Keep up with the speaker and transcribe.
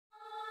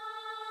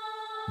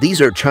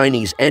These are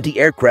Chinese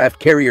anti-aircraft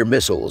carrier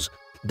missiles.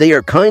 They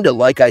are kinda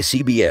like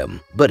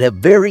ICBM, but have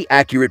very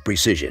accurate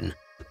precision.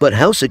 But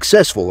how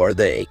successful are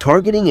they?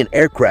 Targeting an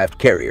aircraft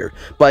carrier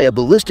by a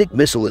ballistic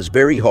missile is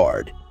very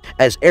hard,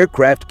 as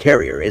aircraft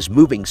carrier is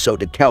moving, so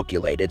to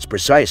calculate its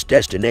precise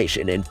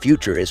destination in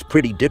future is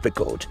pretty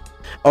difficult.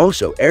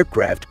 Also,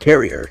 aircraft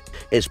carrier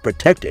is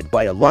protected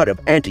by a lot of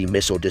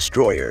anti-missile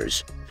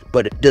destroyers,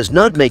 but it does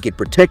not make it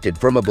protected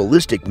from a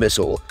ballistic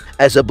missile,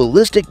 as a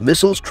ballistic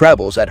missile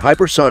travels at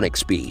hypersonic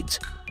speeds.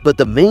 But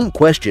the main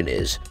question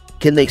is,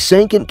 can they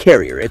sink in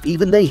carrier if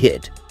even they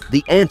hit?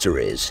 The answer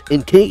is,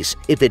 in case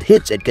if it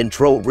hits at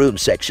control room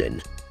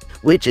section,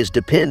 which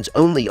depends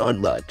only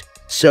on luck.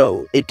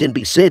 So, it can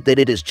be said that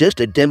it is just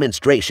a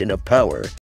demonstration of power.